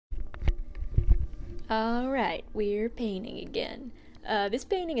Alright, we're painting again. This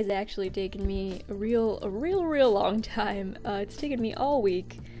painting has actually taken me a real long time. It's taken me all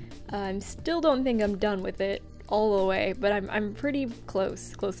week. I still don't think I'm done with it all the way, but I'm pretty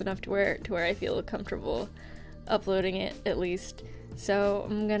close enough to where I feel comfortable uploading it, at least. So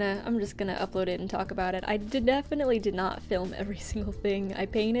I'm just gonna upload it and talk about it. I definitely did not film every single thing I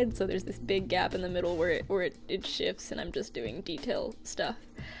painted, so there's this big gap in the middle where it shifts and I'm just doing detail stuff,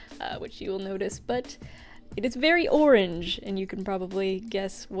 which you will notice, but it is very orange, and you can probably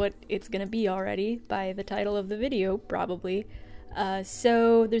guess what it's gonna be already by the title of the video, probably.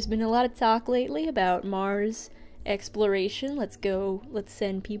 So there's been a lot of talk lately about Mars exploration. Let's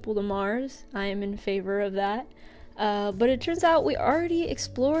send people to Mars. I am in favor of that. But it turns out we already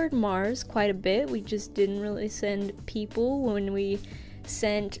explored Mars quite a bit. We just didn't really send people when we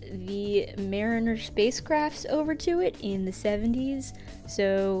sent the Mariner spacecrafts over to it in the 70s.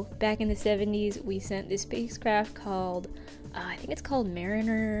 So back in the 70s, we sent this spacecraft called, I think it's called the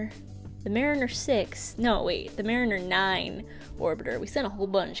Mariner 6, no wait, the Mariner 9 orbiter. We sent a whole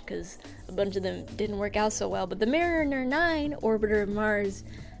bunch because a bunch of them didn't work out so well, but the Mariner 9 orbiter of Mars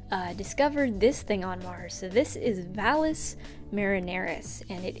discovered this thing on Mars. So this is Valles Marineris,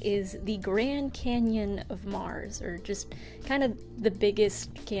 and it is the Grand Canyon of Mars, or just kind of the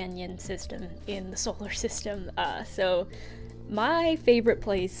biggest canyon system in the solar system. So my favorite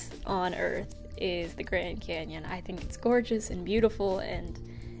place on Earth is the Grand Canyon. I think it's gorgeous and beautiful, and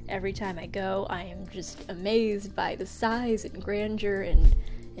every time I go, I am just amazed by the size and grandeur and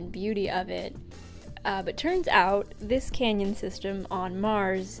beauty of it. But turns out this canyon system on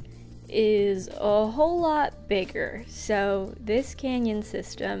Mars is a whole lot bigger. So this canyon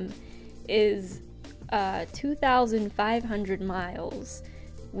system is 2,500 miles,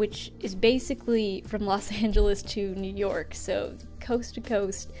 which is basically from Los Angeles to New York, so coast to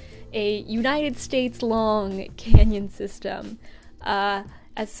coast, a United States long canyon system. At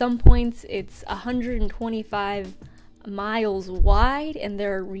some points it's 125 miles wide, and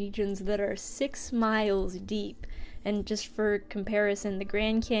there are regions that are 6 miles deep. And just for comparison, the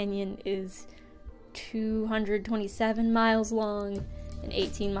Grand Canyon is 227 miles long and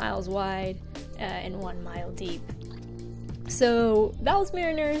 18 miles wide and 1 mile deep. So Valles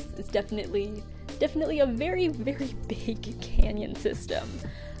Marineris is definitely a very big canyon system.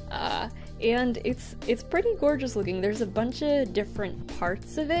 And it's pretty gorgeous looking. There's a bunch of different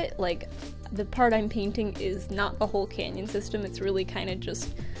parts of it. Like, the part I'm painting is not the whole canyon system, it's really kind of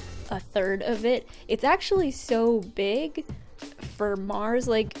just a third of it. It's actually so big for Mars,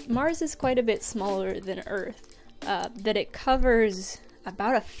 like Mars is quite a bit smaller than Earth, that it covers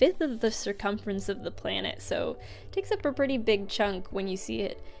about 1/5 of the circumference of the planet, so it takes up a pretty big chunk when you see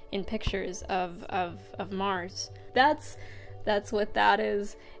it in pictures of Mars. That's what that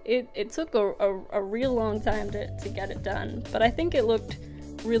is. It took a real long time to get it done, but I think it looked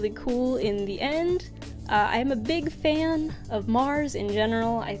really cool in the end. I'm a big fan of Mars in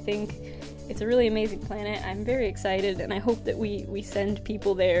general. I think it's a really amazing planet. I'm very excited, and I hope that we send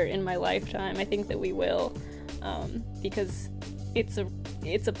people there in my lifetime. I think that we will, because it's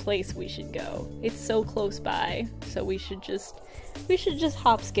a place we should go. It's so close by, so we should just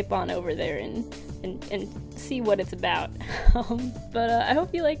hop skip on over there and see what it's about. But I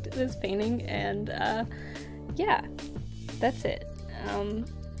hope you liked this painting, and yeah, that's it.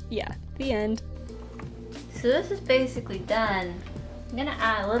 Yeah, the end. So this is basically done. I'm gonna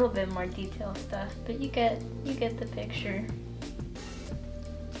add a little bit more detail stuff, but you get the picture.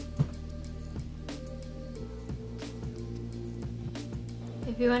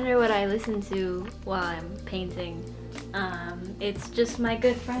 If you wonder what I listen to while I'm painting, it's just my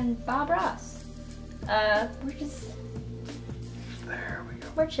good friend Bob Ross.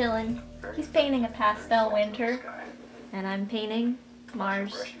 We're chilling. He's painting a pastel winter, and I'm painting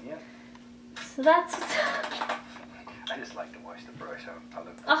Mars. So that's what's up. I just like to wash the brush. I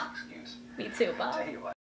love the excuse. Me too, Bob.